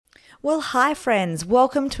Well, hi friends.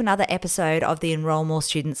 Welcome to another episode of the Enroll More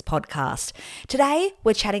Students podcast. Today,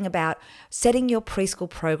 we're chatting about setting your preschool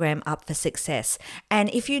program up for success. And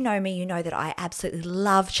if you know me, you know that I absolutely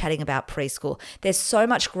love chatting about preschool. There's so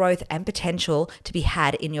much growth and potential to be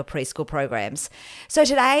had in your preschool programs. So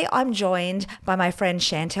today, I'm joined by my friend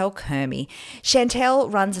Chantel Kermy.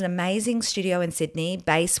 Chantel runs an amazing studio in Sydney,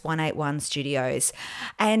 Base 181 Studios.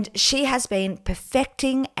 And she has been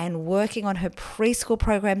perfecting and working on her preschool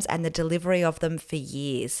programs and the delivery of them for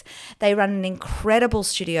years. They run an incredible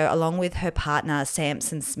studio along with her partner,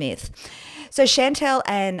 Samson Smith. So Chantel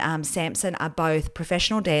and Samson are both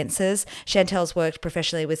professional dancers. Chantel's worked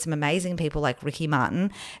professionally with some amazing people like Ricky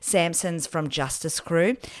Martin. Samson's from Justice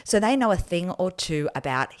Crew. So they know a thing or two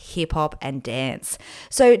about hip hop and dance.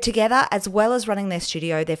 So together, as well as running their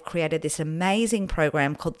studio, they've created this amazing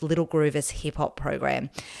program called Little Groovers Hip Hop Program.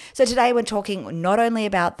 So today we're talking not only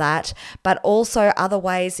about that, but also other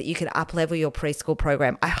ways that you can up-level your preschool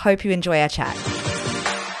program. I hope you enjoy our chat.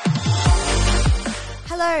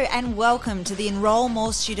 Hello and welcome to the Enroll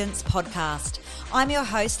More Students podcast. I'm your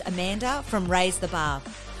host, Amanda from Raise the Bar.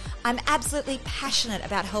 I'm absolutely passionate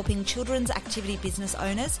about helping children's activity business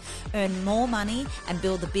owners earn more money and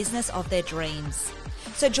build the business of their dreams.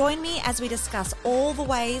 So join me as we discuss all the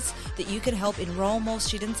ways that you can help enroll more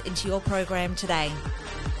students into your program today.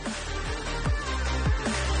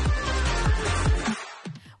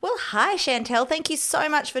 Well, hi, Chantel. Thank you so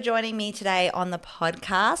much for joining me today on the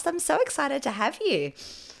podcast. I'm so excited to have you.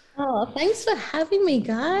 Oh, thanks for having me,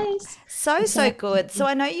 guys. So good. So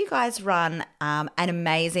I know you guys run an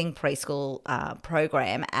amazing preschool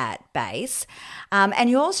program at Base, and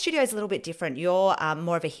your studio is a little bit different. You're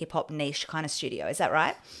more of a hip-hop niche kind of studio. Is that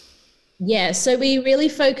right? Yeah, so we really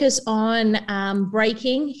focus on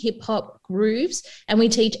breaking hip hop grooves, and we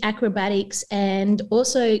teach acrobatics and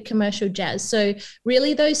also commercial jazz. So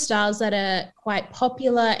really those styles that are quite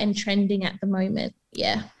popular and trending at the moment.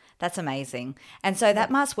 Yeah. That's amazing. And so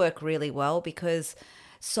that must work really well because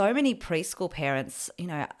so many preschool parents,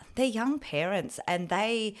 they're young parents and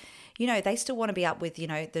they still want to be up with,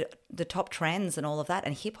 the top trends and all of that.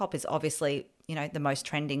 And hip hop is obviously, the most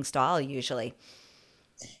trending style usually.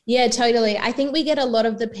 Yeah, totally. I think we get a lot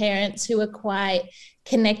of the parents who are quite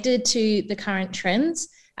connected to the current trends.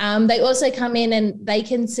 They also come in and they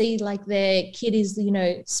can see like their kid is,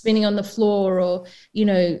 spinning on the floor or,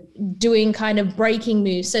 doing kind of breaking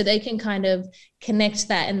moves. So they can kind of connect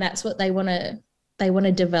that, and that's what they want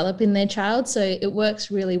to develop in their child. So it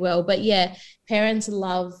works really well. But yeah, parents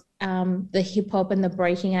love the hip hop and the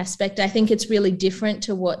breaking aspect. I think it's really different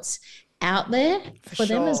to what's out there for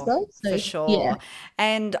them as well. So, for sure. Yeah.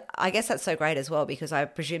 And I guess that's so great as well because I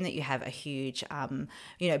presume that you have a huge,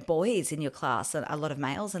 boys in your class and a lot of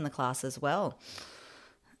males in the class as well.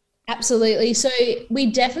 Absolutely. So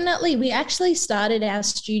we actually started our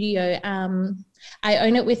studio. I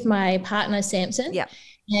own it with my partner, Samson. Yeah.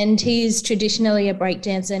 And he's traditionally a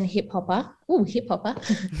breakdancer and hip hopper.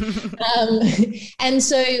 And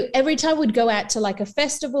so every time we'd go out to like a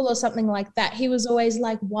festival or something like that, he was always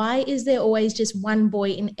like, why is there always just one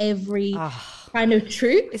boy in every kind of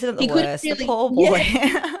troop? Isn't it the worst? The poor boy.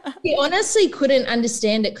 Yeah, he honestly couldn't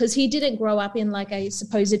understand it because he didn't grow up in like a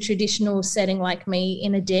traditional setting like me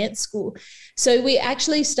in a dance school. So we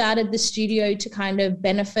actually started the studio to kind of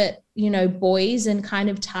benefit, boys and kind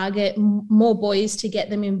of target more boys to get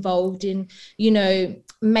them involved in,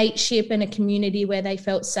 mateship and a community where they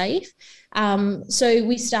felt safe. So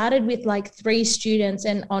we started with like 3 students,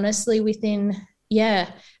 and honestly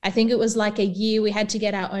I think it was like a year we had to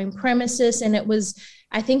get our own premises, and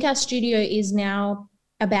I think our studio is now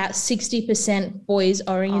about 60% boys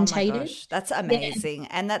orientated. Oh my gosh, that's amazing. Yeah.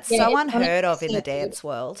 And that's so unheard of in the dance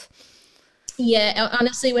world. Yeah,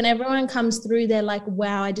 honestly, when everyone comes through, they're like,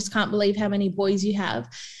 wow, I just can't believe how many boys you have.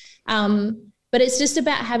 But it's just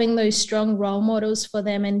about having those strong role models for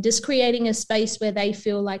them and just creating a space where they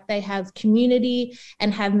feel like they have community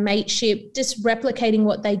and have mateship, just replicating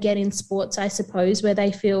what they get in sports, I suppose, where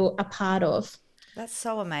they feel a part of. That's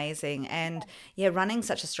so amazing. And yeah, running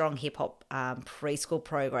such a strong hip hop preschool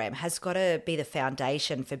program has got to be the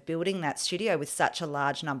foundation for building that studio with such a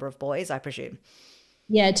large number of boys, I presume.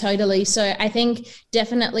 Yeah, totally. So I think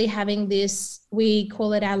definitely having this, we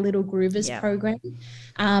call it our Little Groovers program.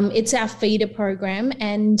 It's our feeder program,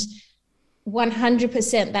 and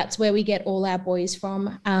 100% that's where we get all our boys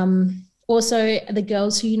from. Also, the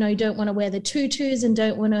girls who, don't want to wear the tutus and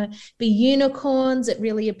don't want to be unicorns, it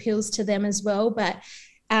really appeals to them as well. But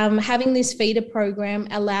having this feeder program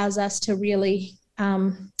allows us to really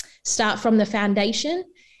start from the foundation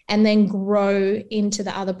and then grow into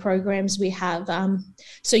the other programs we have.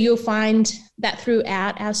 So you'll find that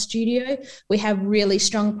throughout our studio, we have really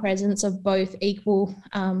strong presence of both equal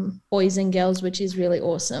boys and girls, which is really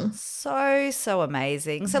awesome. So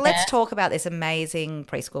amazing. So let's talk about this amazing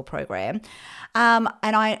preschool program. And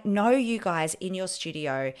I know you guys in your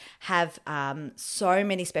studio have so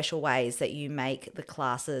many special ways that you make the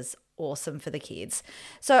classes awesome for the kids.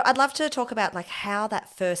 So I'd love to talk about like how that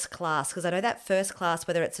first class, because I know that first class,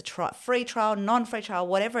 whether it's a free trial, non-free trial,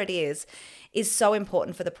 whatever it is so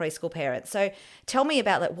important for the preschool parents. So tell me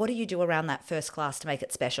about like, what do you do around that first class to make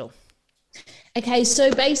it special? Okay,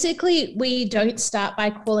 so basically we don't start by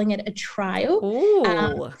calling it a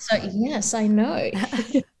trial. So yes, I know.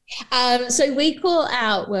 So we call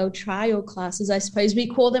our, trial classes, I suppose, we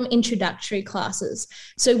call them introductory classes.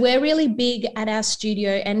 So we're really big at our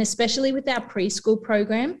studio, and especially with our preschool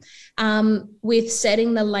program, with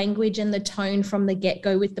setting the language and the tone from the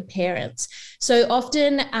get-go with the parents. So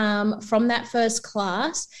often from that first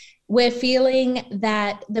class, we're feeling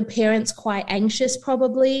that the parent's quite anxious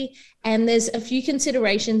probably, and there's a few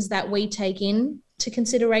considerations that we take into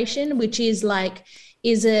consideration, which is like,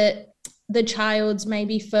 is it the child's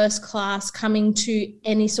maybe first class coming to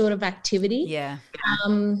any sort of activity? Yeah.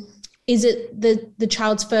 Is it the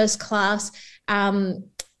child's first class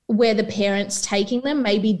where the parent's taking them?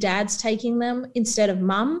 Maybe dad's taking them instead of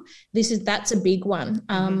mum. That's a big one.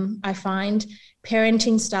 I find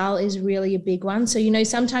parenting style is really a big one. So,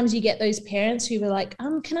 sometimes you get those parents who are like,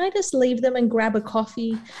 can I just leave them and grab a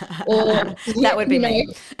coffee? Or that would be me.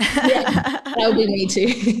 Yeah, that would be me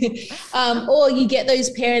too. Or you get those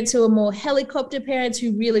parents who are more helicopter parents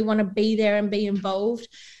who really want to be there and be involved.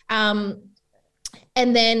 And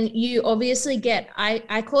then you obviously get,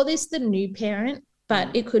 I call this the new parent, but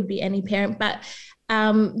it could be any parent, but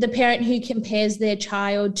the parent who compares their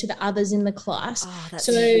child to the others in the class. Oh, that's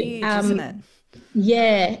huge, isn't it?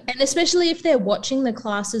 Yeah, and especially if they're watching the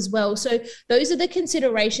class as well. So those are the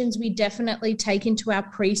considerations we definitely take into our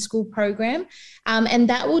preschool program, and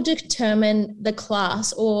that will determine the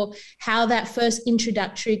class or how that first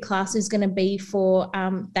introductory class is going to be for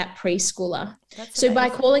that preschooler. So by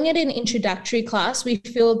calling it an introductory class, we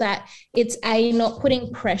feel that it's not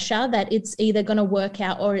putting pressure that it's either going to work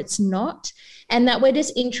out or it's not, and that we're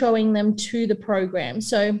just introing them to the program.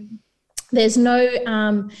 So there's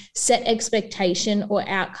no set expectation or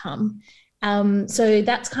outcome. So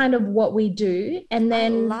that's kind of what we do. And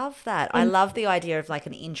then I love that. I love the idea of like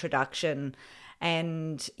an introduction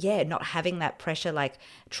and not having that pressure, like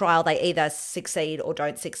trial, they either succeed or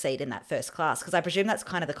don't succeed in that first class. Because I presume that's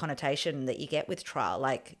kind of the connotation that you get with trial.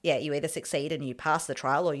 Like, you either succeed and you pass the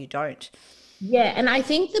trial or you don't. Yeah. And I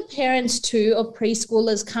think the parents too of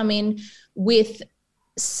preschoolers come in with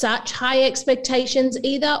such high expectations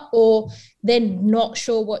either, or they're not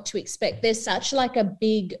sure what to expect. There's such like a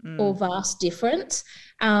big or vast difference.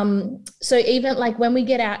 So even like when we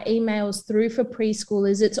get our emails through for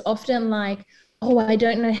preschoolers, it's often like, I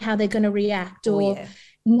don't know how they're going to react, or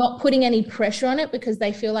not putting any pressure on it because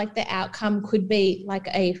they feel like the outcome could be like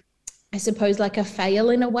I suppose like a fail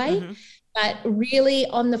in a way. Mm-hmm. But really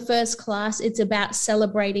on the first class, it's about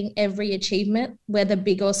celebrating every achievement, whether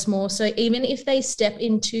big or small. So even if they step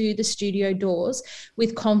into the studio doors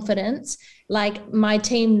with confidence, like my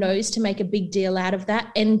team knows to make a big deal out of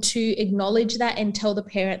that and to acknowledge that and tell the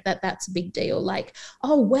parent that that's a big deal. Like,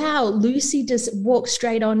 oh, wow, Lucy just walked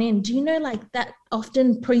straight on in. Do you know like that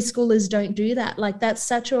often preschoolers don't do that? Like that's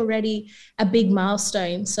such already a big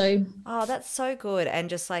milestone. So, that's so good. And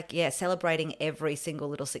just like, celebrating every single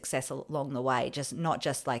little success along the way, just not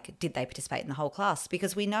just like, did they participate in the whole class?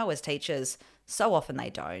 Because we know as teachers, so often they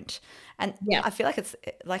don't. And I feel like it's,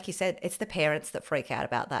 like you said, it's the parents that freak out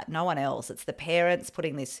about that. No one else. It's the parents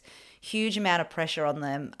putting this huge amount of pressure on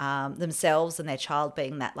them, themselves and their child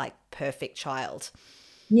being that like perfect child.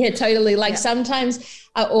 Yeah, totally. Like sometimes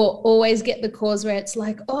I always get the calls where it's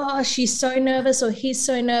like, oh, she's so nervous or he's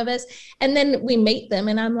so nervous. And then we meet them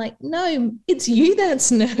and I'm like, no, it's you that's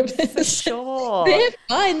nervous. For sure. They're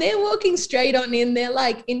fine. They're walking straight on in. They're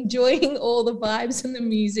like enjoying all the vibes and the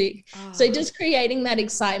music. So just creating that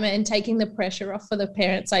excitement and taking the pressure off for the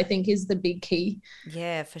parents, I think is the big key.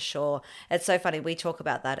 Yeah, for sure. It's so funny. We talk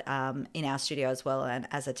about that in our studio as well and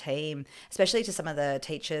as a team, especially to some of the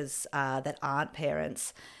teachers that aren't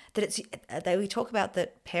parents. We talk about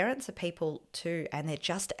that parents are people too, and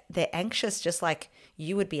they're anxious just like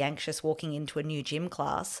you would be anxious walking into a new gym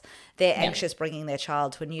class. They're anxious bringing their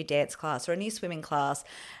child to a new dance class or a new swimming class,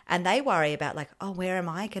 and they worry about like, oh, where am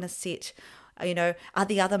I going to sit? Are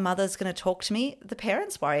the other mothers going to talk to me? The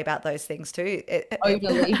parents worry about those things too.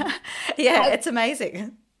 Totally. It's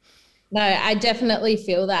amazing. No, I definitely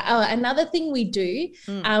feel that. Oh, another thing we do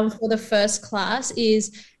for the first class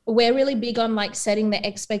is we're really big on like setting the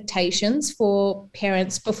expectations for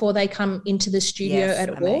parents before they come into the studio Yes, at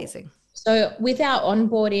all. amazing. So with our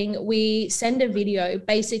onboarding, we send a video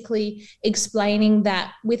basically explaining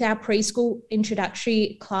that with our preschool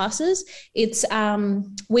introductory classes, it's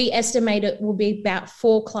we estimate it will be about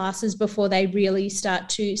 4 classes before they really start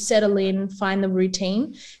to settle in, find the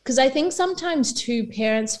routine. Because I think sometimes too,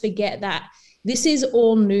 parents forget that this is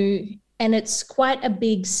all new and it's quite a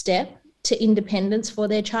big step to independence for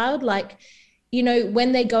their child. Like, you know,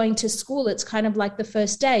 when they're going to school, it's kind of like the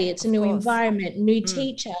first day. It's a new environment, new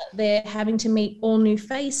teacher. They're having to meet all new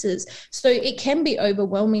faces. So it can be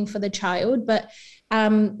overwhelming for the child. But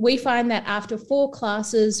we find that after 4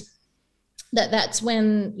 classes, that's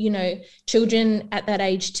when, you know, children at that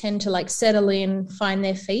age tend to like settle in, find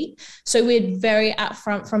their feet. So we're very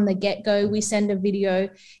upfront from the get-go. We send a video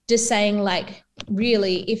just saying like,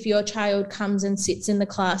 really, if your child comes and sits in the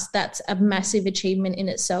class, that's a massive achievement in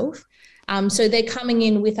itself. So they're coming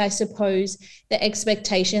in with, I suppose, the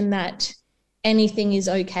expectation that anything is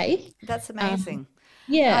okay. That's amazing.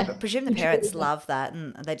 Yeah. I presume the parents love that,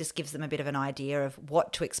 and that just gives them a bit of an idea of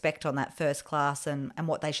what to expect on that first class and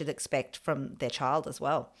what they should expect from their child as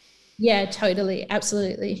well. Yeah, totally.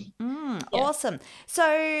 Absolutely. Yeah. Awesome.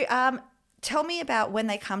 So tell me about when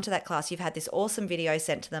they come to that class. You've had this awesome video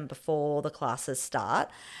sent to them before the classes start.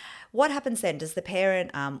 What happens then? Does the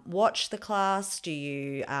parent watch the class? Do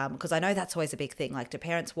you, because I know that's always a big thing, like do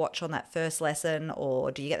parents watch on that first lesson, or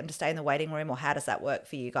do you get them to stay in the waiting room, or how does that work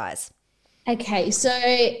for you guys? Okay, so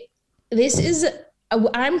this is,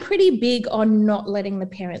 I'm pretty big on not letting the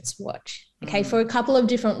parents watch, okay, for a couple of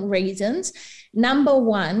different reasons. Number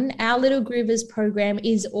one, our Little Groovers program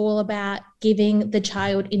is all about giving the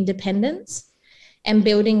child independence and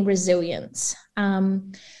building resilience.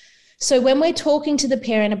 So when we're talking to the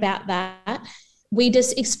parent about that, we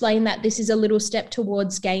just explain that this is a little step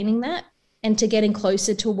towards gaining that and to getting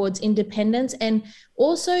closer towards independence, and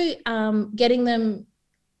also getting them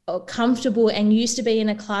comfortable and used to be in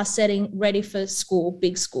a class setting ready for school,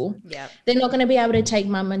 big school. Yeah. They're not going to be able to take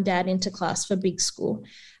mum and dad into class for big school.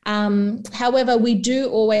 However, we do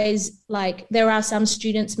always, like, there are some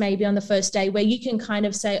students maybe on the first day where you can kind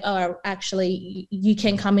of say, oh, actually you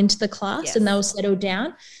can come into the class, and they'll settle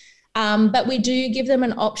down. But we do give them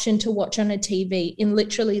an option to watch on a TV in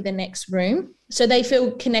literally the next room. So they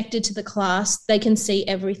feel connected to the class, they can see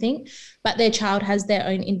everything, but their child has their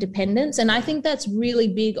own independence. And I think that's really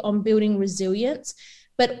big on building resilience.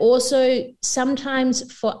 But also sometimes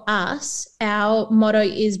for us, our motto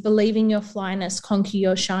is believing your flyness, conquer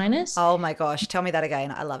your shyness. Oh my gosh, tell me that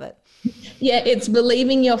again. I love it. Yeah, it's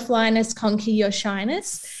believing your flyness, conquer your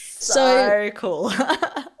shyness. So cool.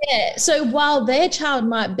 Yeah. So while their child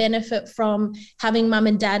might benefit from having mum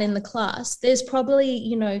and dad in the class, there's probably,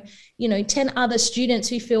 you know, 10 other students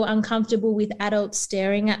who feel uncomfortable with adults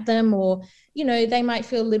staring at them, or, you know, they might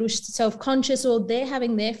feel a little self-conscious, or they're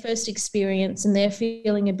having their first experience and they're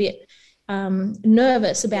feeling a bit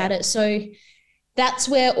nervous about it. So that's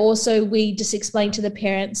where also we just explain to the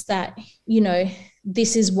parents that, you know,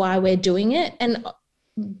 this is why we're doing it. And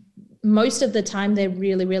most of the time they're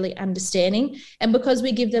really, really understanding. And because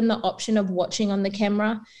we give them the option of watching on the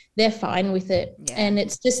camera, they're fine with it. Yeah. And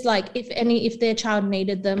it's just like, if their child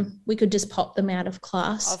needed them, we could just pop them out of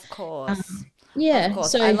class. Of course. Yeah. Of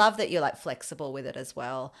course. So I love that you're like flexible with it as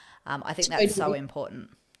well. I think that's so important.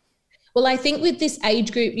 Well, I think with this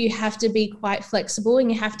age group, you have to be quite flexible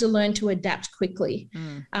and you have to learn to adapt quickly.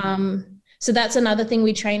 So that's another thing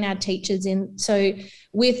we train our teachers in. So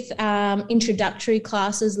with introductory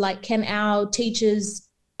classes, like, can our teachers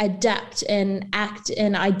adapt and act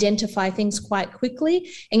and identify things quite quickly?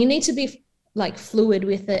 And you need to be like fluid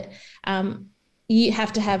with it. You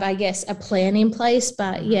have to have, I guess, a plan in place.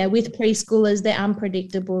 But yeah, with preschoolers, they're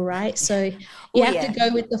unpredictable, right? So you have to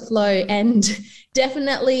go with the flow, and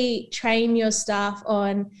definitely train your staff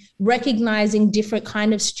on recognizing different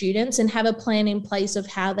kind of students and have a plan in place of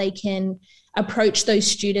how they can approach those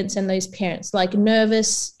students and those parents, like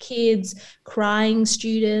nervous kids, crying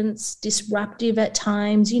students, disruptive at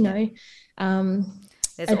times, you know.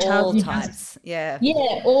 There's all types. Yeah,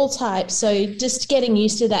 all types. So just getting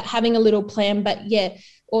used to that, having a little plan. But yeah,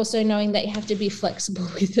 also knowing that you have to be flexible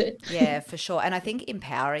with it. Yeah, for sure. And I think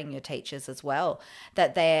empowering your teachers as well,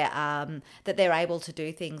 that they're able to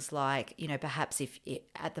do things like, perhaps if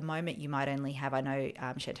at the moment you might only have, I know,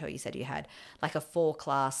 Chantel, you said you had like a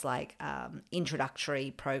 4-class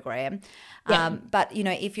introductory program. Yeah. But,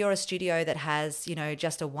 if you're a studio that has,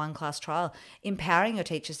 just a 1-class trial, empowering your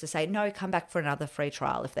teachers to say, no, come back for another free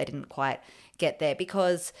trial if they didn't quite get there.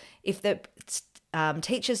 Because if the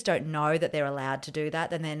teachers don't know that they're allowed to do that,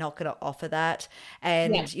 then they're not going to offer that.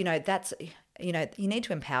 And, that's, you need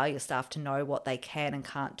to empower your staff to know what they can and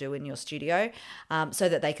can't do in your studio, so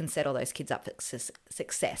that they can set all those kids up for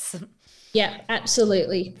success. Yeah,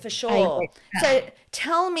 absolutely. For sure. So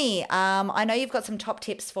tell me, I know you've got some top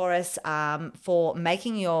tips for us for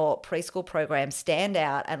making your preschool program stand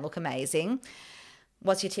out and look amazing.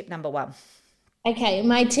 What's your tip number 1? Okay,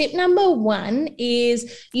 my tip number 1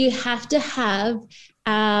 is you have to have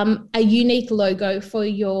a unique logo for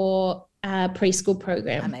your preschool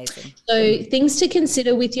program. Amazing. So things to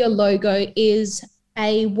consider with your logo is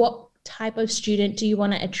what type of student do you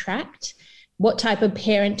want to attract? What type of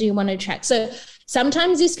parent do you want to attract? So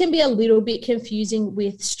sometimes this can be a little bit confusing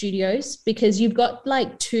with studios because you've got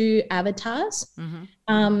like 2 avatars.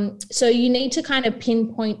 Mm-hmm. So you need to kind of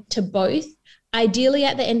pinpoint to both. Ideally,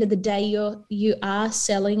 at the end of the day, you are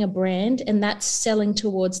selling a brand, and that's selling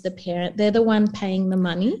towards the parent. They're the one paying the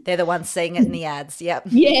money. They're the ones seeing it in the ads. Yep.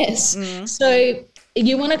 Yes. Mm. So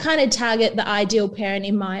you want to kind of target the ideal parent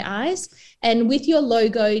in my eyes. And with your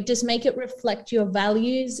logo, just make it reflect your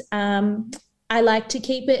values. I like to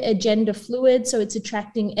keep it agenda fluid, so it's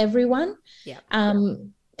attracting everyone. Yeah.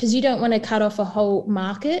 Because you don't want to cut off a whole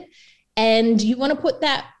market, and you want to put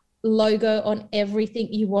that logo on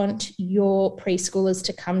everything you want your preschoolers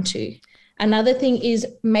to come to. Another thing is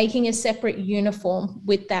making a separate uniform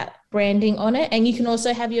with that branding on it, and you can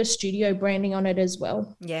also have your studio branding on it as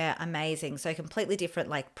well. Yeah, amazing. So completely different,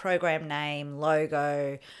 like program name,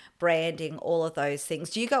 logo, branding, all of those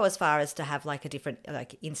things. Do you go as far as to have like a different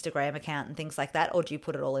like Instagram account and things like that, or do you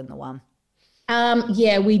put it all in the one?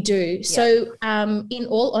 Yeah, we do. Yep. So in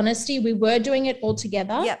all honesty, we were doing it all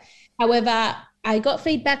together. Yep. However, I got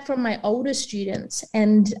feedback from my older students,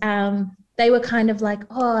 and they were kind of like,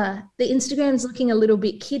 oh, the Instagram's looking a little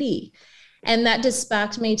bit kiddie. And that just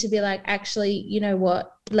sparked me to be like, actually, you know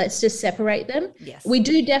what, let's just separate them. Yes. We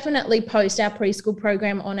do definitely post our preschool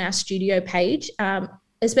program on our studio page,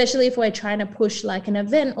 especially if we're trying to push like an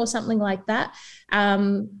event or something like that.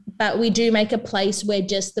 But we do make a place where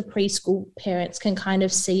just the preschool parents can kind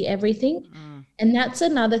of see everything. Mm. And that's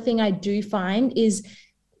another thing I do find is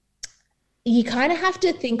you kind of have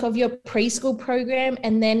to think of your preschool program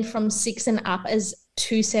and then from 6 and up as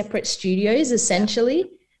 2 separate studios, essentially,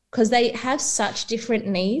 because they have such different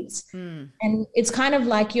needs. Mm. And it's kind of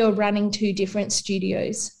like you're running 2 different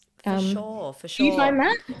studios. For sure. Do you find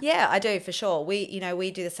that? Yeah, I do, for sure. We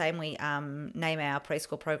do the same. We name our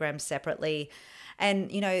preschool programs separately. And,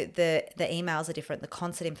 the emails are different, the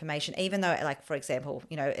concert information, even though, like, for example,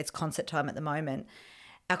 it's concert time at the moment.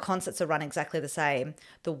 Our concerts are run exactly the same.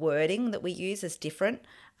 The wording that we use is different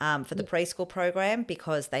for the preschool program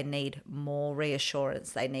because they need more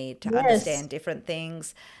reassurance. They need to understand different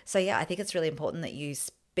things. So, yeah, I think it's really important that you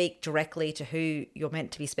speak directly to who you're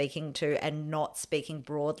meant to be speaking to and not speaking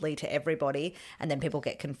broadly to everybody, and then people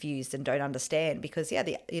get confused and don't understand because,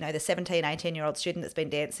 the 17, 18-year-old student that's been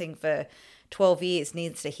dancing for 12 years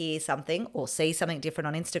needs to hear something or see something different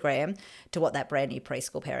on Instagram to what that brand new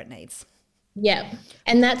preschool parent needs. Yeah,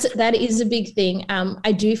 and that is a big thing.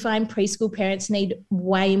 I do find preschool parents need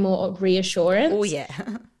way more reassurance. Oh yeah,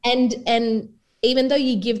 and even though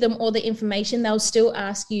you give them all the information, they'll still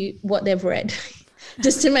ask you what they've read,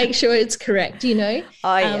 just to make sure it's correct.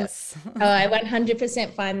 Oh yes. I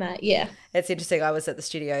 100% find that. Yeah. It's interesting. I was at the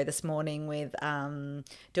studio this morning with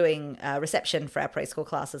doing reception for our preschool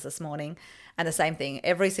classes this morning, and the same thing.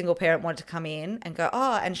 Every single parent wanted to come in and go,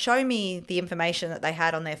 and show me the information that they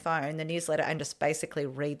had on their phone, the newsletter, and just basically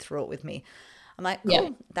read through it with me. I'm like,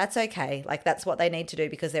 cool, that's okay. Like that's what they need to do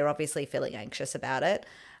because they're obviously feeling anxious about it.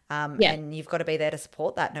 And you've got to be there to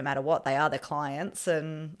support that no matter what. They are the clients,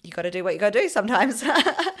 and you've got to do what you got to do sometimes.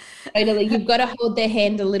 Totally. You've got to hold their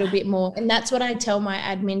hand a little bit more. And that's what I tell my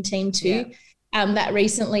admin team too. Yeah. That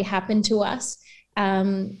recently happened to us.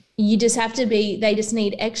 You just have to they just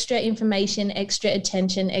need extra information, extra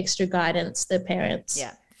attention, extra guidance, the parents.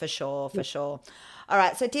 Yeah, for sure. All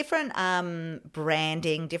right, so different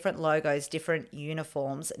branding, different logos, different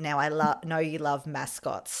uniforms. Now, I know you love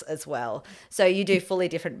mascots as well. So you do fully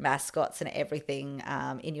different mascots and everything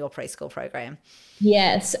in your preschool program.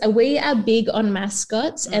 Yes, we are big on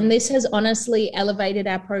mascots, and this has honestly elevated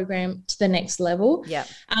our program to the next level. Yeah.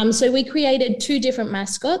 So we created 2 different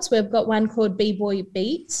mascots. We've got one called B-Boy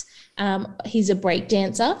Beats. He's a break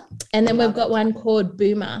dancer. And then we've got one called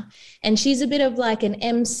Boomer. And she's a bit of like an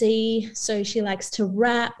MC, so she likes to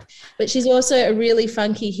rap, but she's also a really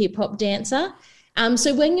funky hip hop dancer.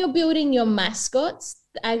 So when you're building your mascots,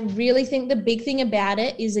 I really think the big thing about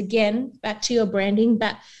it is, again, back to your branding,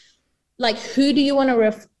 but like, who do you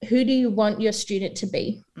want your student to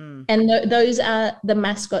be? And those are the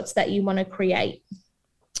mascots that you want to create.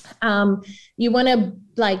 You want to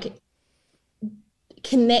like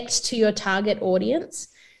connect to your target audience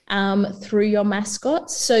through your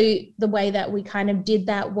mascots. So the way that we kind of did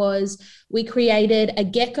that was we created a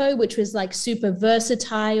gecko, which was like super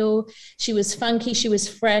versatile. She was funky, she was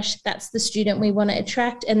fresh. That's the student we want to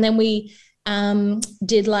attract. And then we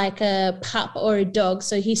did like a pup or a dog,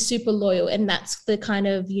 so he's super loyal, and that's the kind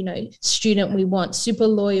of student we want, super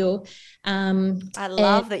loyal. I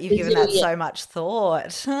love that you've given that so much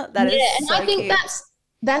thought. That is and so I think cute.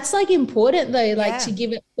 that's like important though, like to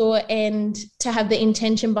give it thought and to have the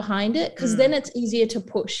intention behind it, because then it's easier to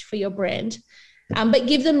push for your brand. But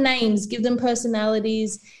give them names, give them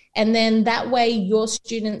personalities, and then that way your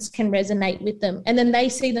students can resonate with them, and then they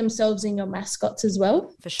see themselves in your mascots as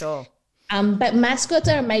well. For sure. But mascots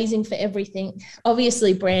are amazing for everything,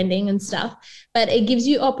 obviously branding and stuff, but it gives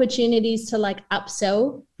you opportunities to like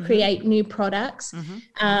upsell, create new products.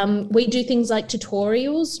 We do things like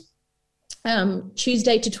tutorials,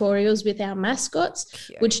 Tuesday tutorials with our mascots,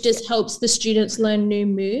 which just helps the students learn new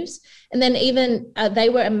moves. And then even they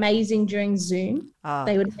were amazing during Zoom.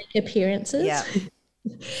 They would make appearances. Yeah.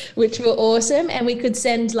 Which were awesome. And we could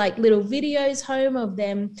send like little videos home of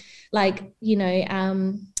them, like,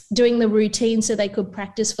 doing the routine so they could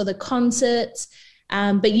practice for the concerts.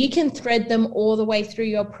 But you can thread them all the way through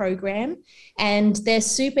your program, and they're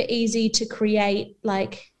super easy to create.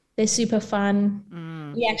 Like, they're super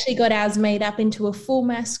fun. We actually got ours made up into a full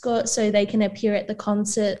mascot so they can appear at the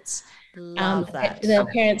concerts. Love that. The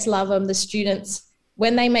parents love them. The students,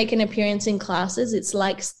 when they make an appearance in classes, it's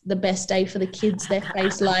like the best day for the kids. Their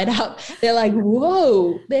face light up. They're like,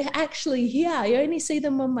 whoa, they're actually here. I only see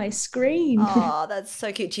them on my screen. Oh, that's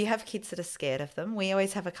so cute. Do you have kids that are scared of them? We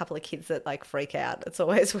always have a couple of kids that like freak out. It's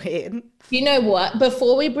always weird. You know what?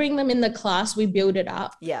 Before we bring them in the class, we build it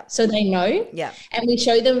up. Yeah. So they know. Yeah. And we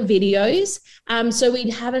show them videos. So we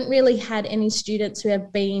haven't really had any students who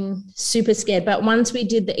have been super scared. But once we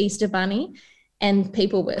did the Easter Bunny, and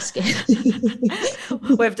people were scared.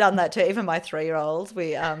 We've done that too. Even my 3-year-old,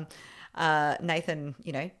 we Nathan,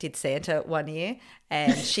 did Santa one year,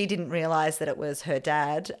 and she didn't realize that it was her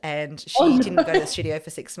dad, and she didn't go to the studio for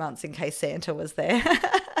 6 months in case Santa was there.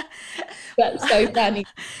 That's so funny.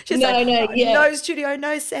 She's no studio,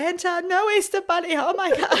 no Santa, no Easter Bunny. Oh my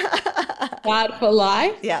God. Hard for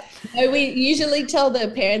life. Yeah. No, we usually tell the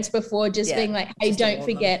parents before, being like, hey, don't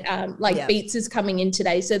forget, Beats is coming in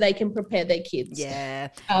today, so they can prepare their kids. Yeah.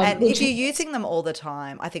 And if you're using them all the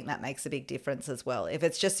time, I think that makes a big difference as well. If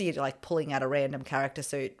it's just you like pulling out a random character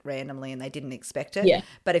suit randomly and they didn't expect it. Yeah.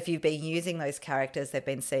 But if you've been using those characters, they've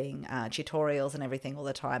been seeing tutorials and everything all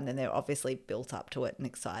the time, then they're obviously built up to it and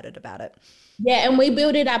excited about it. Yeah, and we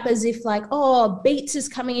build it up as if like, Beats is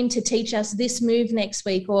coming in to teach us this move next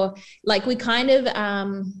week, or like we kind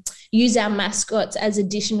of use our mascots as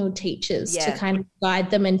additional teachers to kind of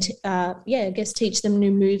guide them and I guess teach them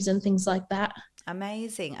new moves and things like that.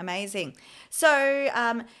 Amazing.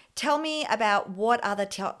 So tell me about what other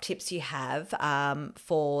top tips you have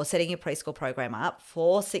for setting your preschool program up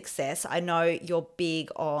for success. I know you're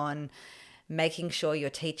big on making sure your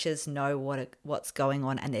teachers know what's going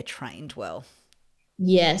on and they're trained well.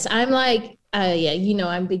 Yes, I'm like,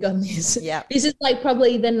 I'm big on this. Yeah. This is like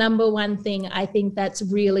probably the number one thing I think that's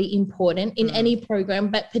really important in any program,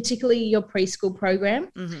 but particularly your preschool program.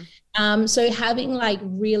 So having like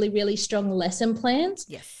really, really strong lesson plans.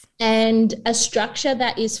 Yes. And a structure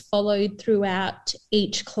that is followed throughout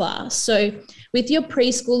each class. So with your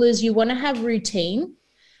preschoolers, you want to have routine.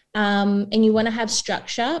 And you want to have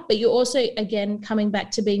structure, but you're also, again, coming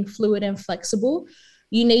back to being fluid and flexible.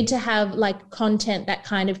 You need to have like content that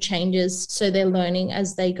kind of changes so they're learning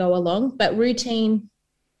as they go along. But routine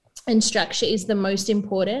and structure is the most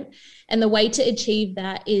important. And the way to achieve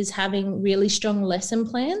that is having really strong lesson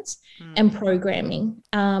plans and programming.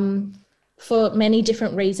 for many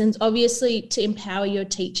different reasons. Obviously, to empower your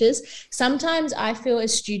teachers. Sometimes I feel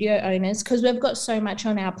as studio owners, because we've got so much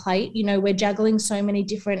on our plate, you know, we're juggling so many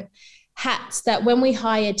different hats, that when we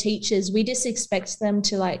hire teachers, we just expect them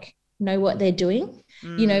to like know what they're doing.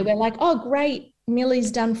 You know, we're like, oh, great,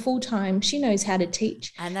 Millie's done full time. She knows how to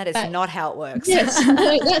teach. And that is not how it works. Yes,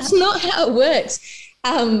 no, that's not how it works.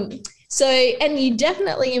 So, and you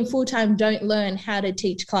definitely in full time don't learn how to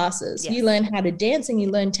teach classes. Yes. You learn how to dance and you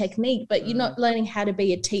learn technique, but you're not learning how to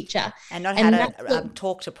be a teacher. And not how to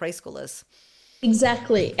talk to preschoolers.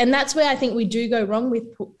 Exactly. And that's where I think we do go wrong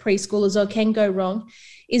with preschoolers, or can go wrong,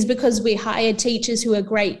 is because we hire teachers who are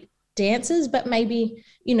great dancers, but maybe,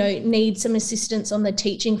 you know, need some assistance on the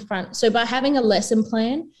teaching front. So by having a lesson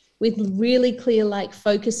plan with really clear like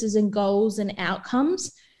focuses and goals and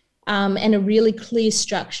outcomes, and a really clear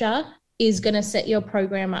structure, is going to set your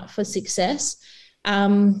program up for success.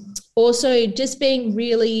 Also, just being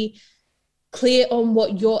really clear on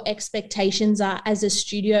what your expectations are as a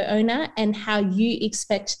studio owner and how you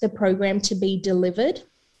expect the program to be delivered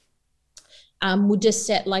will just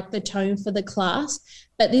set like the tone for the class.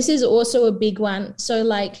 But this is also a big one. So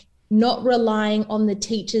like not relying on the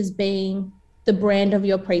teachers being the brand of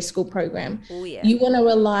your preschool program. Oh, yeah. You want to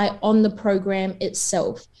rely on the program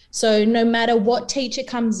itself. So no matter what teacher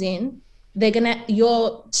comes in,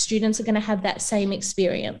 your students are gonna have that same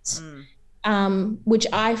experience, which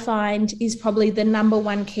I find is probably the number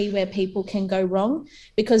one key where people can go wrong,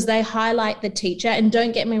 because they highlight the teacher. And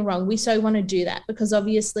don't get me wrong, we so want to do that, because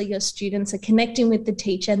obviously your students are connecting with the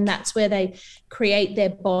teacher, and that's where they create their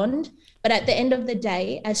bond. But at the end of the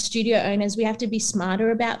day, as studio owners, we have to be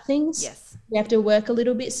smarter about things. Yes. We have to work a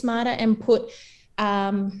little bit smarter and put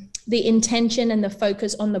the intention and the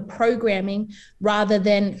focus on the programming rather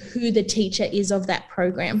than who the teacher is of that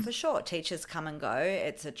program. For sure. Teachers come and go.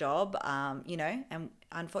 It's a job, you know, and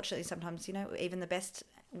unfortunately sometimes, you know, even the best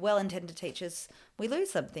well-intended teachers, we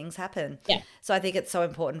lose them. Things happen. Yeah. So I think it's so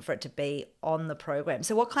important for it to be on the program.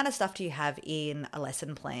 So what kind of stuff do you have in a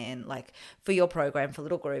lesson plan, like for your program, for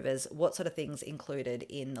Little Groovers? What sort of things included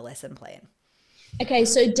in the lesson plan? Okay,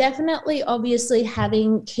 so definitely, obviously,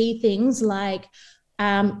 having key things like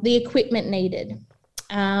the equipment needed,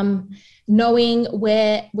 knowing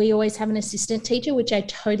where we always have an assistant teacher, which I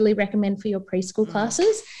totally recommend for your preschool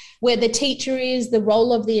classes, where the teacher is, the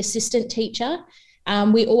role of the assistant teacher.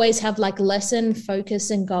 We always have like lesson focus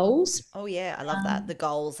and goals. Oh, yeah, I love that. The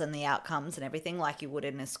goals and the outcomes and everything, like you would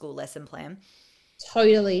in a school lesson plan.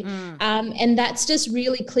 Totally. And that's just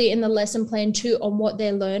really clear in the lesson plan too on what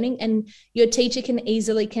they're learning, and your teacher can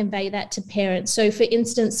easily convey that to parents. So for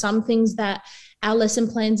instance, some things that our lesson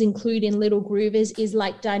plans include in Little Groovers is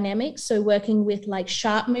like dynamics. So working with like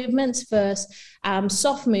sharp movements versus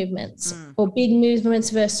soft movements, or big movements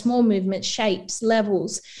versus small movements, shapes,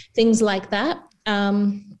 levels, things like that.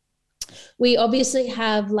 We obviously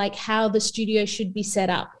have like how the studio should be set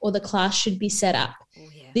up or the class should be set up.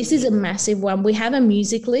 This is a massive one. We have a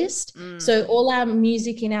music list. So all our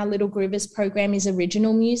music in our Little Groovers program is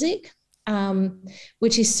original music,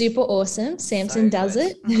 which is super awesome. Samson does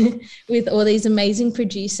it with all these amazing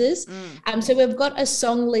producers. So we've got a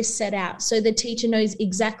song list set out, so the teacher knows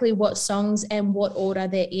exactly what songs and what order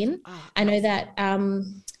they're in. I know that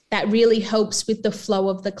that really helps with the flow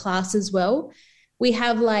of the class as well. We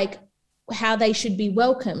have like how they should be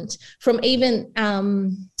welcomed from even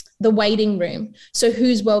the waiting room. So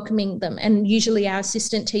who's welcoming them? And usually our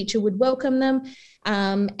assistant teacher would welcome them,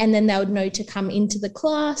 and then they would know to come into the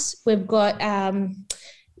class. We've got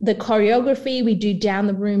the choreography. We do down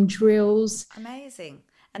the room drills. Amazing.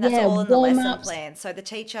 And that's all in the lesson plan. So the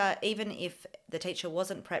teacher, even if the teacher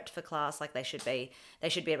wasn't prepped for class like they should be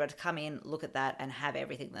able to come in, look at that and have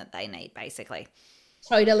everything that they need, basically.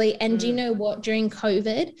 Totally. And do you know what? During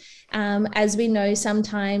COVID, as we know,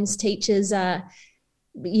 sometimes teachers are,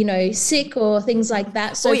 you know, sick or things like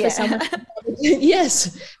that. So for someone,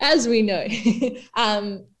 yes, as we know,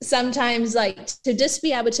 sometimes like to just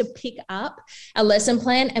be able to pick up a lesson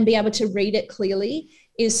plan and be able to read it clearly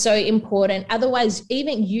is so important. Otherwise,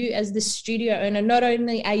 even you as the studio owner, not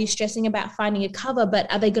only are you stressing about finding a cover,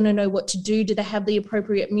 but are they going to know what to do? Do they have the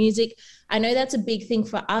appropriate music? I know that's a big thing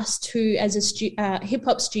for us too as a hip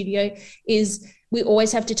hop studio, is we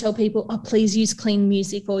always have to tell people, oh, please use clean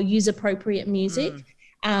music or use appropriate music.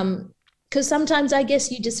 Because sometimes I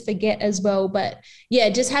guess you just forget as well. But yeah,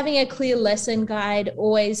 just having a clear lesson guide,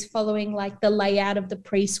 always following like the layout of the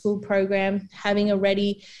preschool program, having a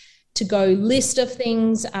ready to go list of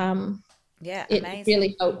things. It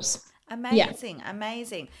really helps.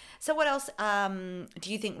 Amazing. So what else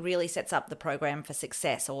do you think really sets up the program for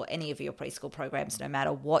success, or any of your preschool programs, no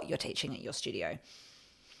matter what you're teaching at your studio?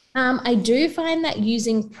 I do find that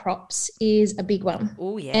using props is a big one.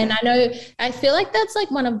 Oh, yeah. And I feel like that's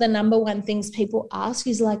like one of the number one things people ask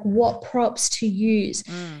is like what props to use.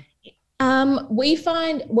 We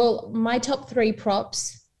find, well, my top 3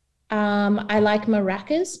 props, I like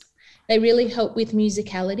maracas. They really help with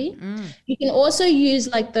musicality. You can also use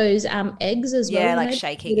like those eggs as well. Yeah, like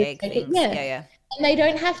shaking egg things. Yeah. And they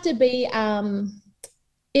don't have to be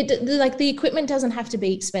like the equipment doesn't have to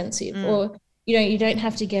be expensive or you don't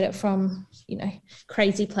have to get it from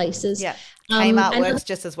crazy places. Yeah. Kmart works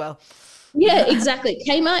just as well. Yeah, exactly.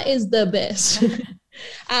 Kmart is the best.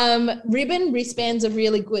 Ribbon wristbands are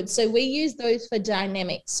really good. So we use those for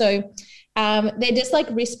dynamics. So they're just like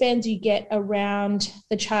wristbands you get around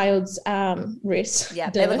the child's wrist. Yeah,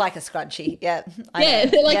 they look like a scrunchie. Yeah. Yeah,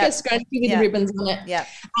 they're like a scrunchie with ribbons on it. Yeah.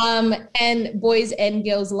 And boys and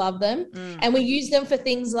girls love them. And we use them for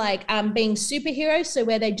things like being superheroes, so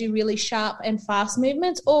where they do really sharp and fast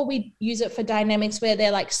movements, or we use it for dynamics where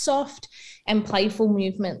they're like soft and playful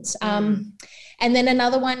movements. And then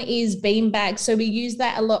another one is bean bags. So we use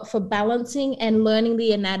that a lot for balancing and learning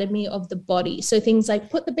the anatomy of the body. So things like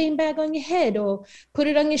put the bean bag on your head or put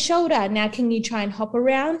it on your shoulder. Now, can you try and hop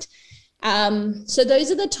around? So those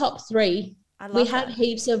are the top 3. We have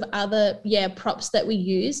heaps of other, props that we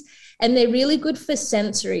use, and they're really good for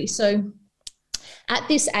sensory. So at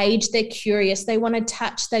this age, they're curious. They want to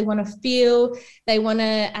touch, they want to feel, they want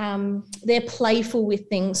to, they're playful with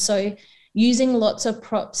things. So using lots of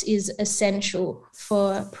props is essential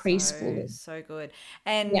for preschoolers. So good.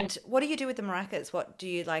 And what do you do with the maracas? What do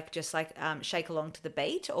you just shake along to the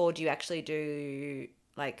beat, or do you actually do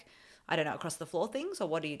like, I don't know, across the floor things, or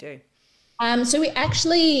what do you do? So we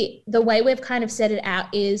actually, the way we've kind of set it out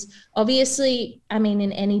is obviously, I mean,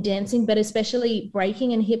 in any dancing, but especially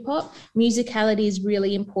breaking and hip hop, musicality is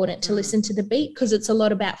really important to listen to the beat because it's a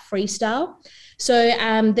lot about freestyle. So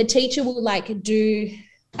the teacher will do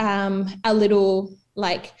a little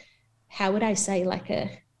how would I say, like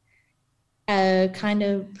a kind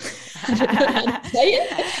of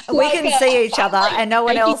we can see each other and no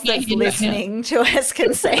one else that's listening to us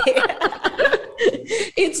can see.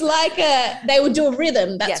 It's like they would do a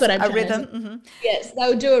rhythm. That's what I'm trying rhythm. to say. Yes, they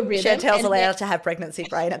would do a rhythm. Chantel's allowed to have pregnancy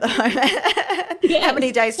brain at the moment. Yes. How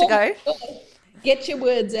many days to go? Get your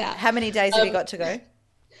words out. How many days have you got to go?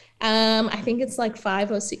 I think it's like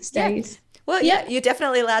 5 or 6 days. Well, you're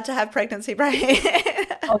definitely allowed to have pregnancy brain.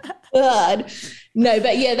 Oh, God. No,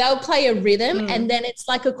 but they'll play a rhythm and then it's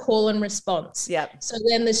like a call and response. Yeah. So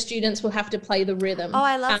then the students will have to play the rhythm. Oh,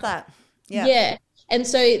 I love that. Yeah. Yeah. And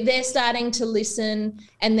so they're starting to listen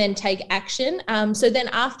and then take action. So then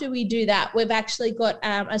after we do that, we've actually got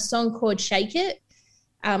a song called Shake It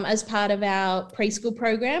as part of our preschool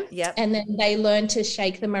program. Yep. And then they learn to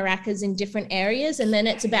shake the maracas in different areas. And then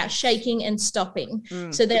it's about shaking and stopping.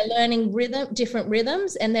 So they're learning different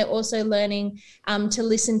rhythms, and they're also learning to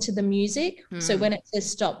listen to the music. So when it says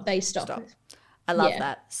stop, they stop. I love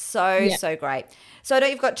that. So great. So I know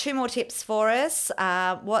you've got 2 more tips for us.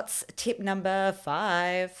 What's tip number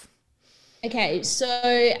 5? Okay,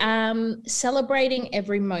 so celebrating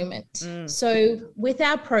every moment. So with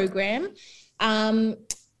our program,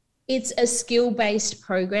 it's a skill-based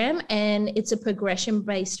program and it's a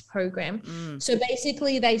progression-based program. So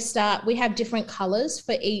basically we have different colors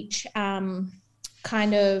for each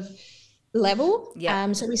kind of level.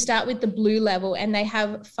 So we start with the blue level, and they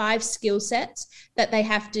have 5 skill sets that they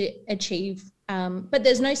have to achieve. But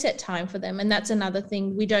there's no set time for them. And that's another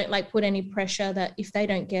thing. We don't put any pressure that if they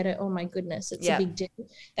don't get it, oh my goodness, it's a big deal.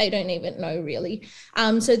 They don't even know really.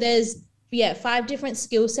 So there's 5 different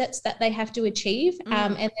skill sets that they have to achieve.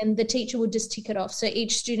 And then the teacher will just tick it off. So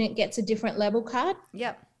each student gets a different level card.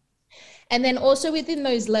 Yep. And then also within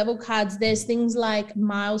those level cards, there's things like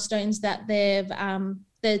milestones that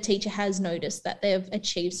the teacher has noticed that they've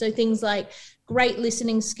achieved. So things like great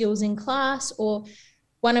listening skills in class, or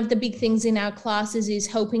one of the big things in our classes is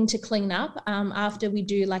helping to clean up after we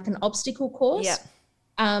do an obstacle course. Yeah.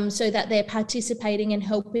 So that they're participating and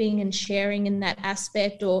helping and sharing in that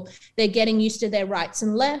aspect, or they're getting used to their rights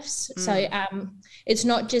and lefts. So it's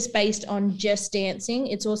not just based on just dancing.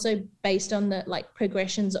 It's also based on the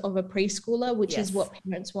progressions of a preschooler, which is what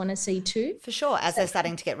parents want to see too. For sure, as they're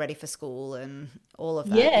starting to get ready for school and all of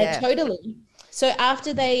that. Yeah, totally. So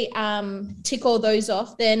after they tick all those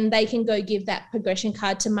off, then they can go give that progression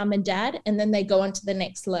card to mum and dad, and then they go on to the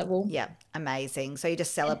next level. Yeah, amazing. So you're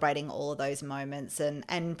just celebrating all of those moments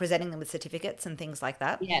and presenting them with certificates and things like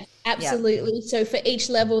that? Yeah, absolutely. Yeah. So for each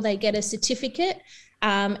level, they get a certificate.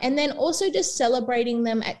 And then also just celebrating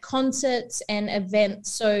them at concerts and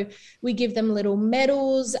events. So we give them little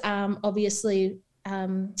medals. Obviously,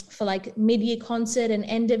 for like mid-year concert and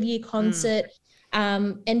end of year concert.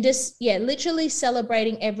 And just, literally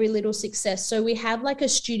celebrating every little success. So we have like a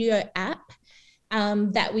studio app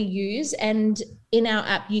that we use, and in our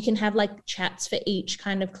app you can have like chats for each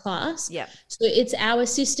kind of class. Yeah. So it's our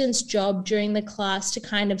assistant's job during the class to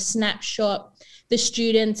kind of snapshot the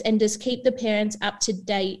students and just keep the parents up to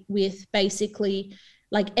date with basically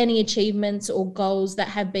like any achievements or goals that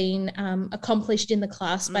have been accomplished in the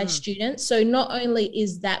class by students. So not only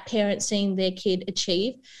is that parent seeing their kid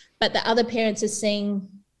achieve, but the other parents are seeing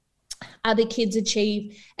other kids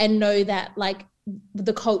achieve and know that like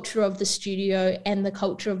the culture of the studio and the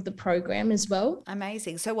culture of the program as well.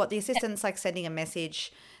 Amazing. So what, the assistant's like sending a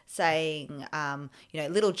message saying,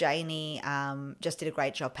 little Janie just did a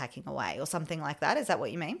great job packing away or something like that. Is that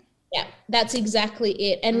what you mean? Yeah, that's exactly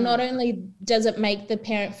it. And not only does it make the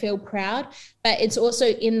parent feel proud, but it's also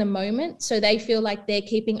in the moment. So they feel like they're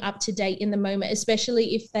keeping up to date in the moment,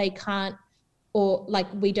 especially if they can't, or like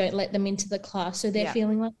we don't let them into the class. So they're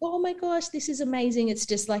feeling like, oh my gosh, this is amazing. It's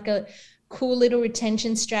just like a cool little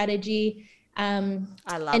retention strategy. I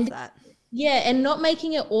love that. Yeah, and not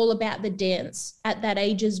making it all about the dance at that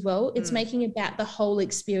age as well. It's making it about the whole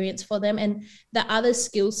experience for them and the other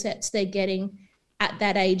skill sets they're getting at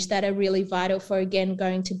that age that are really vital for, again,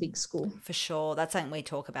 going to big school. For sure. That's something we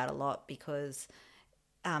talk about a lot, because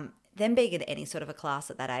them being in any sort of a class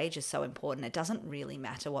at that age is so important. It doesn't really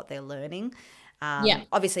matter what they're learning.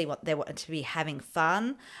 Obviously what they want to be having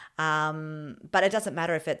fun, but it doesn't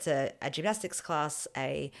matter if it's a gymnastics class,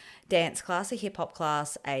 a dance class, a hip hop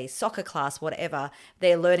class, a soccer class, whatever.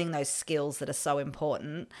 They're learning those skills that are so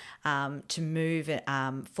important to move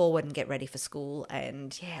forward and get ready for school,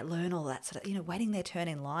 and learn all that sort of, waiting their turn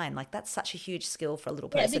in line. Like that's such a huge skill for a little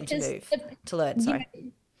person to learn. Sorry.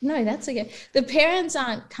 No, that's okay. The parents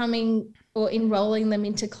aren't coming or enrolling them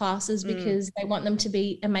into classes because they want them to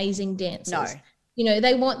be amazing dancers. No.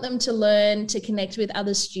 They want them to learn to connect with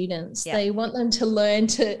other students. Yeah. They want them to learn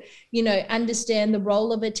to, understand the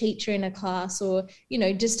role of a teacher in a class, or,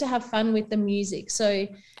 just to have fun with the music. So,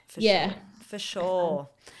 For sure.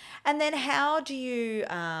 And then how do you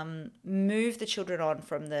move the children on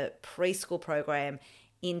from the preschool program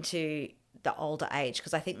into the older age?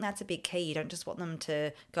 Because I think that's a big key. You don't just want them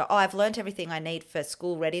to go, oh, I've learned everything I need for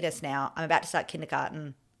school readiness now. I'm about to start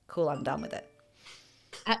kindergarten. Cool, I'm done with it.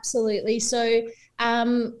 Absolutely. So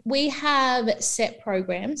we have set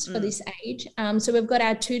programs for this age. So we've got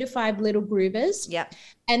our 2 to 5 little groovers. Yep.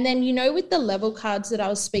 And then, with the level cards that I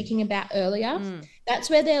was speaking about earlier, that's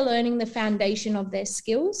where they're learning the foundation of their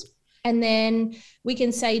skills. And then we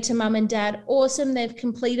can say to mum and dad, awesome, they've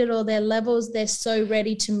completed all their levels. They're so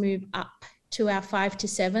ready to move up to our 5 to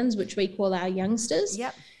 7s, which we call our youngsters.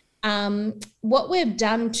 Yep. What we've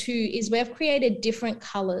done too is we've created different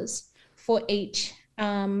colors for each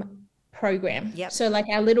program. Yep. So like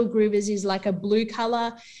our little groovers is like a blue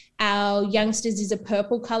color, our youngsters is a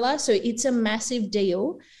purple color. So it's a massive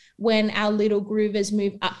deal when our little groovers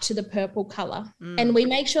move up to the purple color. And we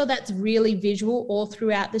make sure that's really visual all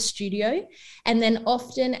throughout the studio. And then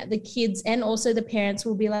often the kids and also the parents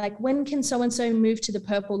will be like, when can so-and-so move to the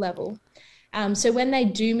purple level? So when they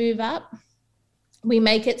do move up, we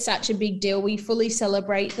make it such a big deal. We fully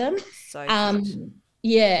celebrate them. So cute.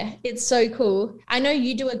 Yeah, it's so cool. I know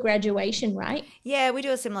you do a graduation, right? Yeah, we do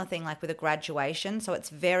a similar thing like with a graduation. So it's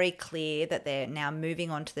very clear that they're now moving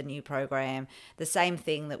on to the new program. The same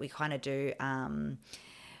thing that we kind of do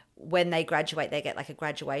when they graduate, they get like a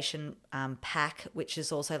graduation pack, which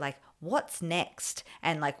is also like what's next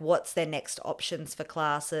and like what's their next options for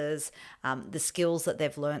classes, the skills that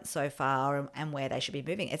they've learnt so far and where they should be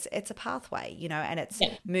moving. It's a pathway, and it's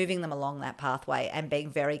moving them along that pathway and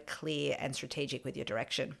being very clear and strategic with your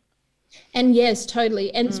direction. And yes,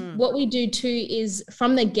 totally. And what we do too is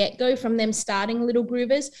from the get-go, from them starting little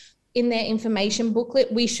groovers, in their information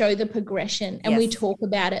booklet, we show the progression and we talk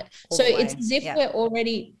about it. So it's as if we're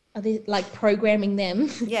already like programming them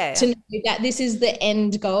to know that this is the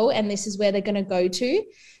end goal and this is where they're going to go to.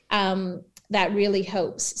 That really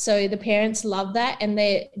helps. So the parents love that and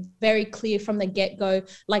they're very clear from the get-go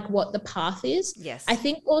like what the path is. Yes. I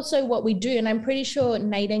think also what we do, and I'm pretty sure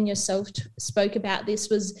Nate and yourself spoke about this,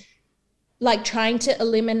 was like trying to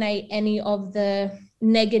eliminate any of the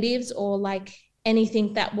negatives or like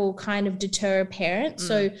anything that will kind of deter a parent.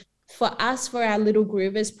 So for us, for our Little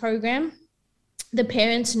Groovers program, the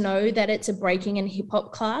parents know that it's a breaking and hip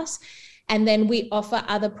hop class. And then we offer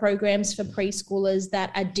other programs for preschoolers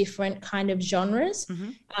that are different kind of genres.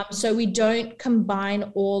 So we don't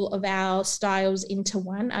combine all of our styles into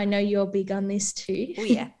one. I know you're big on this too. Oh,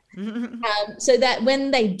 yeah. So that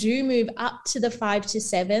when they do move up to the 5 to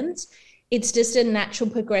 7s, it's just a natural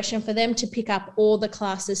progression for them to pick up all the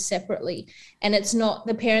classes separately. And it's not,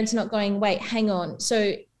 the parents not going, wait, hang on.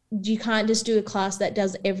 So you can't just do a class that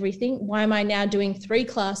does everything. Why am I now doing 3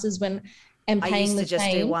 classes when I'm paying the same? I used to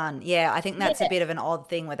just do one. Yeah, I think that's a bit of an odd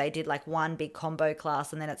thing where they did like one big combo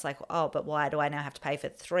class and then it's like, oh, but why do I now have to pay for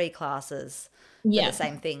 3 classes for the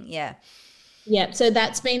same thing? Yeah. Yeah, so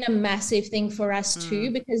that's been a massive thing for us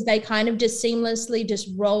too, because they kind of just seamlessly just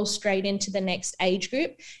roll straight into the next age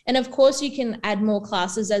group. And of course, you can add more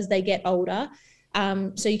classes as they get older.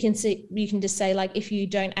 So you can just say like, if you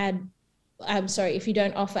don't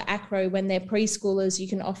offer acro when they're preschoolers, you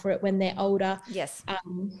can offer it when they're older. Yes.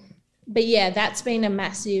 But yeah, that's been a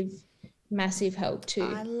massive help too.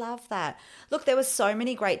 I love that. Look, there was so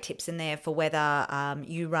many great tips in there for whether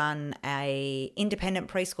you run a independent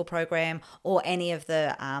preschool program or any of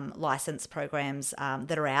the licensed programs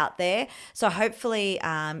that are out there. So hopefully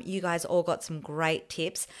you guys all got some great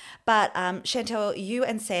tips. But Chantel, you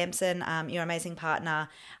and Samson, your amazing partner,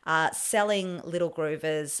 are selling Little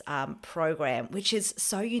Groovers program, which is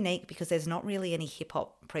so unique because there's not really any hip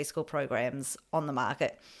hop preschool programs on the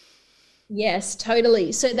market. Yes,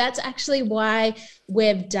 totally. So that's actually why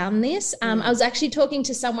we've done this. I was actually talking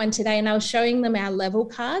to someone today and I was showing them our level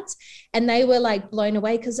cards and they were like blown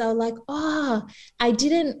away because they were like, oh, I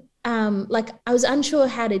didn't I was unsure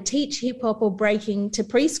how to teach hip hop or breaking to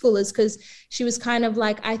preschoolers because she was kind of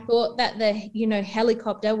like, I thought that the,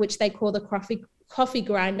 helicopter, which they call the coffee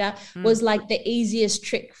grinder, was like the easiest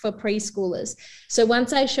trick for preschoolers. So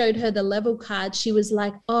once I showed her the level card, she was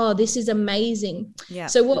like, oh, this is amazing. Yeah.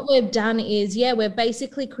 So what we've done is, we've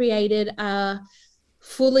basically created a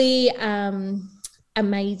fully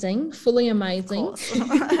amazing.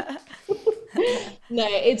 No,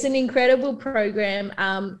 it's an incredible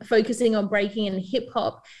program focusing on breaking and hip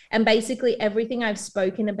hop. And basically everything I've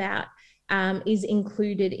spoken about is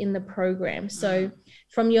included in the program. So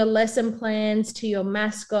from your lesson plans to your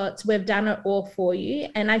mascots, we've done it all for you.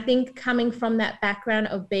 And I think coming from that background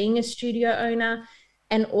of being a studio owner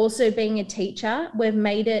and also being a teacher, we've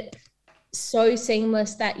made it so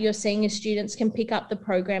seamless that your senior students can pick up the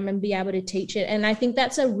program and be able to teach it. And I think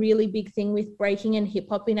that's a really big thing with breaking and hip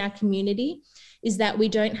hop in our community, is that we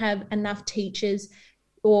don't have enough teachers,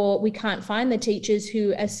 or we can't find the teachers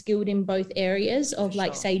who are skilled in both areas of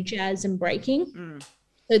say jazz and breaking.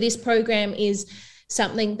 So this program is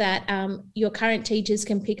something that your current teachers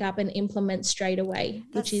can pick up and implement straight away,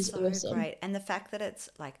 which is so awesome. Great. And the fact that it's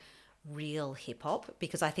like real hip hop,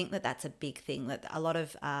 because I think that that's a big thing, that a lot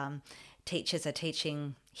of teachers are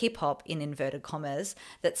teaching hip hop in inverted commas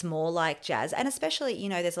that's more like jazz. And especially,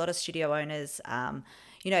 there's a lot of studio owners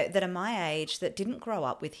that are my age that didn't grow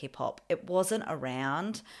up with hip hop. It wasn't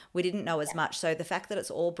around. We didn't know as much. So the fact that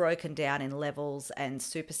it's all broken down in levels and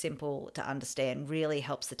super simple to understand really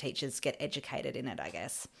helps the teachers get educated in it, I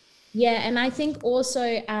guess. Yeah. And I think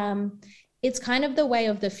also it's kind of the way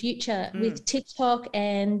of the future with TikTok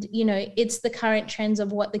and, it's the current trends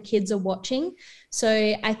of what the kids are watching.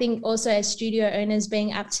 So I think also as studio owners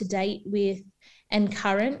being up to date with and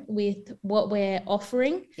current with what we're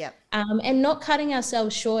offering. Yep. And not cutting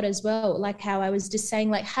ourselves short as well. Like how I was just saying,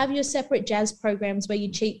 like have your separate jazz programs where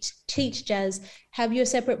you teach jazz, have your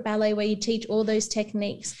separate ballet where you teach all those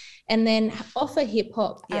techniques, and then offer hip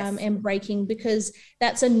hop and breaking, because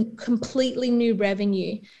that's a completely new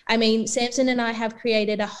revenue. I mean, Samson and I have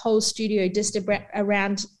created a whole studio just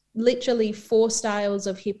around literally 4 styles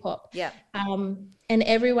of hip hop. Yeah. And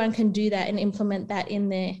everyone can do that and implement that in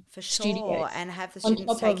their studio. And have the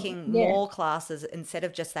students taking more classes instead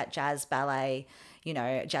of just that jazz ballet,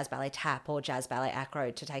 jazz ballet tap or jazz ballet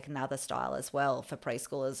acro, to take another style as well for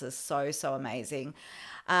preschoolers is so amazing.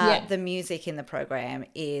 The music in the program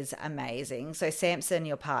is amazing. So Samson,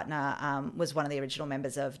 your partner, was one of the original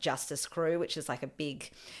members of Justice Crew, which is like a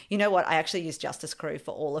big, I actually use Justice Crew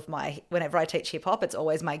for all of whenever I teach hip hop, it's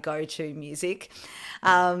always my go-to music. They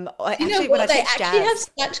actually have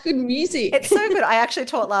such good music. It's so good. I actually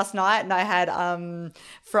taught last night and I had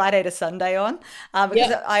Friday to Sunday on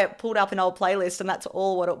because I pulled up an old playlist and that's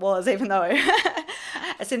all what it was, even though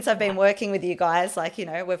since I've been working with you guys,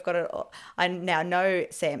 we've got it. I now know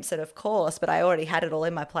Samson, of course, but I already had it all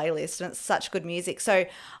in my playlist and it's such good music. So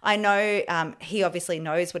I know he obviously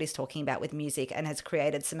knows what he's talking about with music and has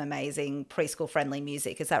created some amazing preschool friendly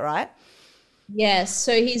music. Is that right? Yes.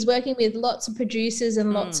 So he's working with lots of producers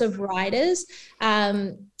and lots of writers.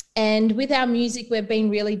 And with our music, we've been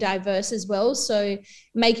really diverse as well. So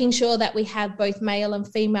making sure that we have both male and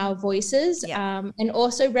female voices, and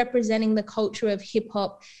also representing the culture of hip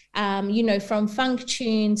hop, from funk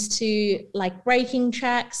tunes to like breaking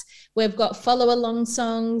tracks. We've got follow along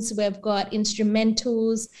songs, we've got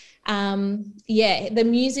instrumentals. The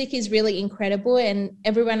music is really incredible. And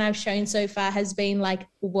everyone I've shown so far has been like,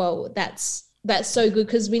 whoa, that's so good,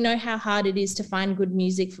 because we know how hard it is to find good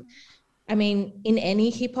music. In any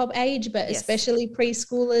hip hop age, but especially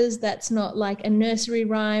preschoolers, that's not like a nursery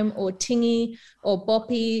rhyme or tingy or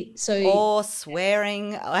boppy. Or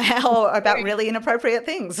swearing or about really inappropriate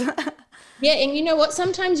things. Yeah, and you know what?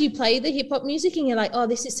 Sometimes you play the hip hop music and you're like, oh,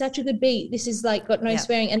 this is such a good beat. This is like got no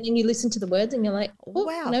swearing. And then you listen to the words and you're like, oh,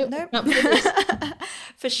 wow, no.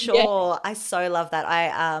 For sure. Yeah. I so love that. I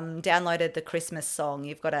downloaded the Christmas song.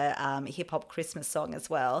 You've got a hip hop Christmas song as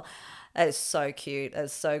well. That is so cute. That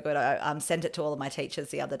is so good. I sent it to all of my teachers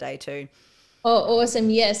the other day too. Oh,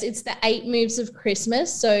 awesome. Yes, it's the 8 moves of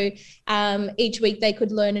Christmas. So each week they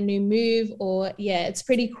could learn a new move, or it's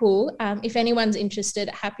pretty cool. If anyone's interested,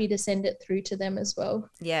 happy to send it through to them as well.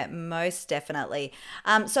 Yeah, most definitely.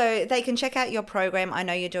 So they can check out your program. I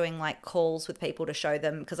know you're doing like calls with people to show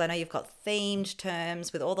them, because I know you've got themed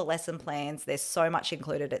terms with all the lesson plans. There's so much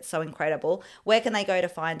included. It's so incredible. Where can they go to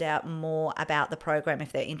find out more about the program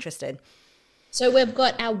if they're interested? So we've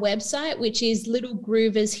got our website, which is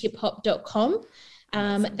littlegroovershiphop.com.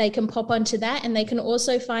 They can pop onto that, and they can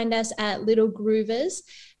also find us at Little Groovers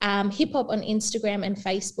Hip Hop on Instagram and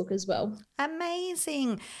Facebook as well.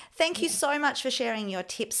 Amazing. Thank you so much for sharing your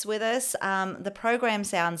tips with us. The program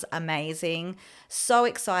sounds amazing. So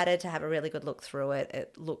excited to have a really good look through it.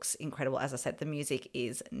 It looks incredible. As I said, the music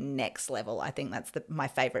is next level. I think that's my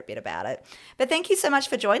favorite bit about it. But thank you so much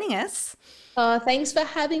for joining us. Oh, thanks for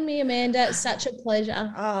having me, Amanda. It's such a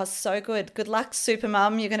pleasure. Oh, so good. Good luck,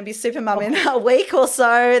 Supermum. You're going to be Supermum in a week or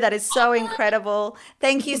so. That is so incredible.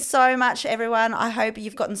 Thank you so much, everyone. I hope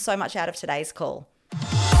you've gotten so much out of today's call.